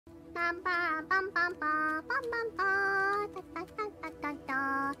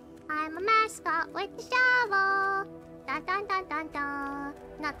I'm a mascot with the shovel. Dun dun dun dun dun.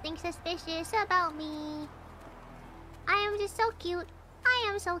 Nothing suspicious about me. I am just so cute. I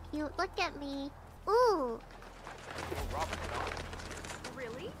am so cute. Look at me. Ooh.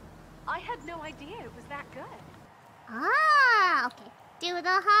 Really? I had no idea it was that good. Ah, okay. Do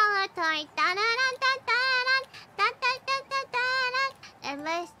the holotoy. Dun dun dun dun dun dun dun dun dun dun.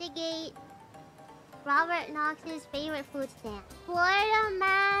 Investigate Robert Knox's favorite food stand. Florida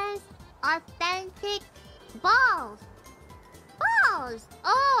Man's authentic balls. Balls.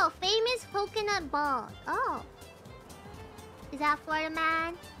 Oh, famous coconut balls. Oh. Is that Florida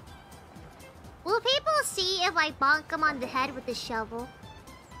Man? Will people see if I bonk them on the head with the shovel?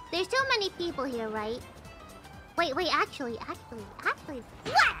 There's so many people here, right? Wait, actually. What?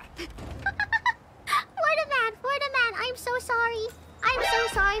 Florida Man, I'm so sorry. I'm so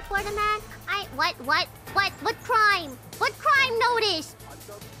sorry, Florida Man. What crime? What crime notice?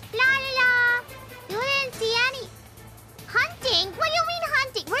 La la la. You didn't see any hunting? What do you mean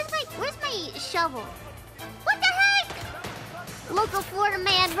hunting? Where's my shovel? What the heck? Local Florida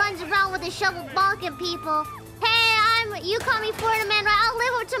Man runs around with a shovel bonking people. Hey, you call me Florida Man, right? I'll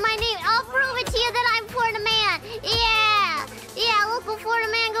live up to my name. I'll prove it to you that I'm Florida Man. Yeah, local Florida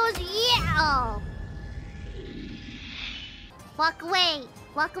Man goes, yeah. Oh. Walk away.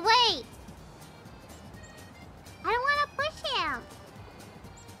 I don't want to push him.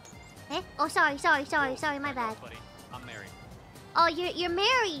 Eh? Oh, sorry, my bad. Buddy, I'm married. Oh, you're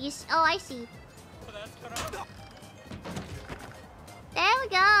married. Oh, I see. There we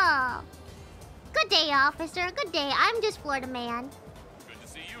go. Good day, officer. Good day. I'm just Florida Man. Good to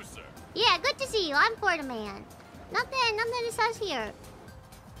see you, sir. Yeah, good to see you. I'm Florida Man. Nothing to says here.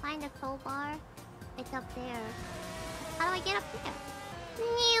 Find a crowbar. It's up there. How do I get up there?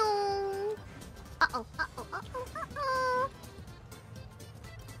 Meow. Uh-oh.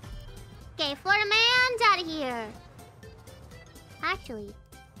 Okay, Florida Man's out of here. Actually.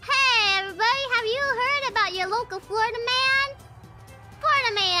 Hey, everybody, have you heard about your local Florida Man?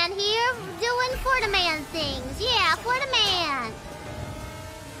 Florida Man here, doing Florida Man things. Yeah, Florida Man.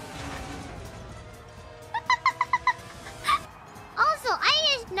 Also, I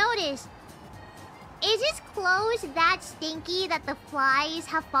just noticed, is this clothes that stinky that the flies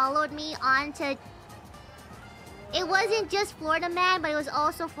have followed me onto? It wasn't just Florida Man, but it was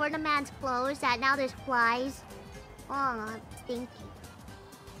also Florida Man's clothes that now there's flies. Oh, stinky.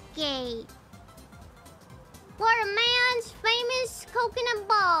 Okay. Florida Man's famous coconut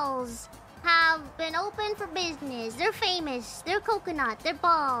balls have been open for business. They're famous. They're coconut. They're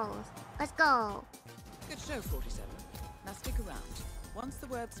balls. Let's go. Good show, 47. Now stick around. Once the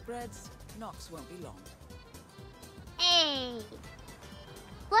word spreads, Knox won't be long. Hey.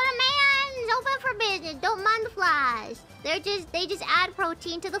 Florida Man's open for business. Don't mind the flies. They just add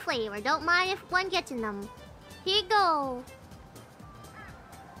protein to the flavor. Don't mind if one gets in them. Here you go.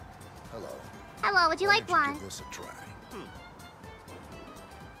 Hello, would you like one? Give this a try.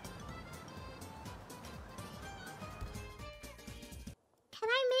 Can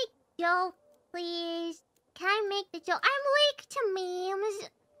I make joke, please? Can I make the joke? I'm weak to memes.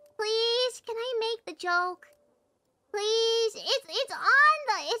 Please, can I make the joke? Please, it's on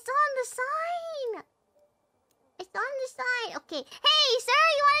the sign. It's on the sign. Okay. Hey, sir,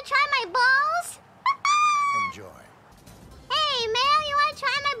 you want to try my balls? Enjoy. Hey, man, you want to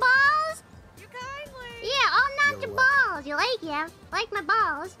try my balls? You kindly. Yeah, I'll knock You're your welcome. balls. You like them? Like my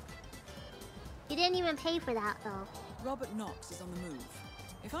balls? You didn't even pay for that, though. Robert Knox is on the move.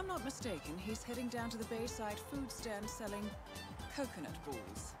 If I'm not mistaken, he's heading down to the Bayside food stand selling coconut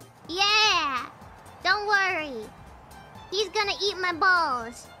balls. Yeah! Don't worry. He's gonna eat my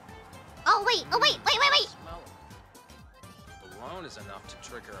balls. Oh, wait. Smell it. Alone is enough to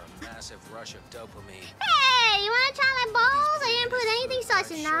trigger a massive rush of dopamine. Hey, you wanna try my balls? I didn't put anything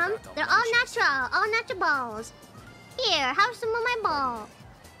sus in them. They're all natural balls. Here, have some of my ball.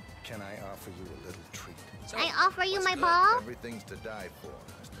 Can I offer you a little treat? So, I offer you what's my good? ball? Everything's to die for,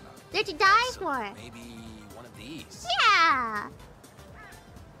 Mr. Knox. They're to die So for. maybe one of these. Yeah.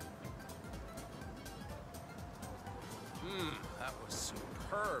 That was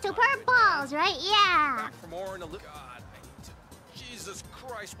superb. Superb balls, right? Yeah. Back for more in a little. God, I need to. Jesus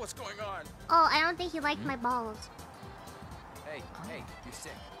Christ, what's going on? Oh, I don't think he liked my balls. Hey, you're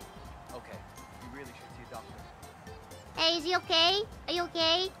sick. Okay, you really should see a doctor. Hey, is he okay? Are you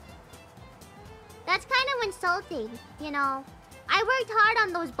okay? That's kind of insulting, you know. I worked hard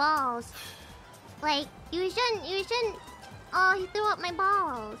on those balls. Like, you shouldn't... Oh, he threw up my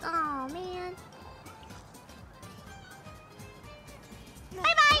balls. Oh, man.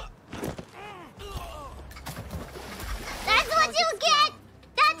 Bye-bye!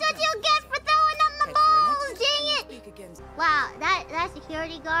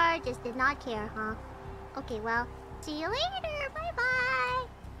 bodyguard just did not care, huh? Okay, well, see you later. Bye-bye.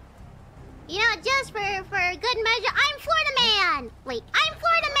 You know, just for good measure, I'm Florida Man! Wait, I'm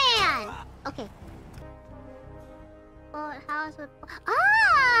Florida Man! Okay. Well, house with... Oh!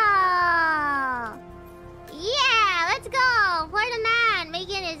 Yeah, let's go! Florida Man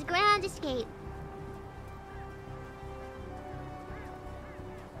making his grand escape.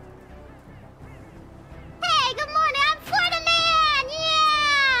 Hey, good morning! I'm Florida Man!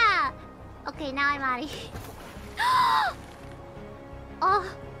 Yeah! Okay, now I'm out of here. Oh!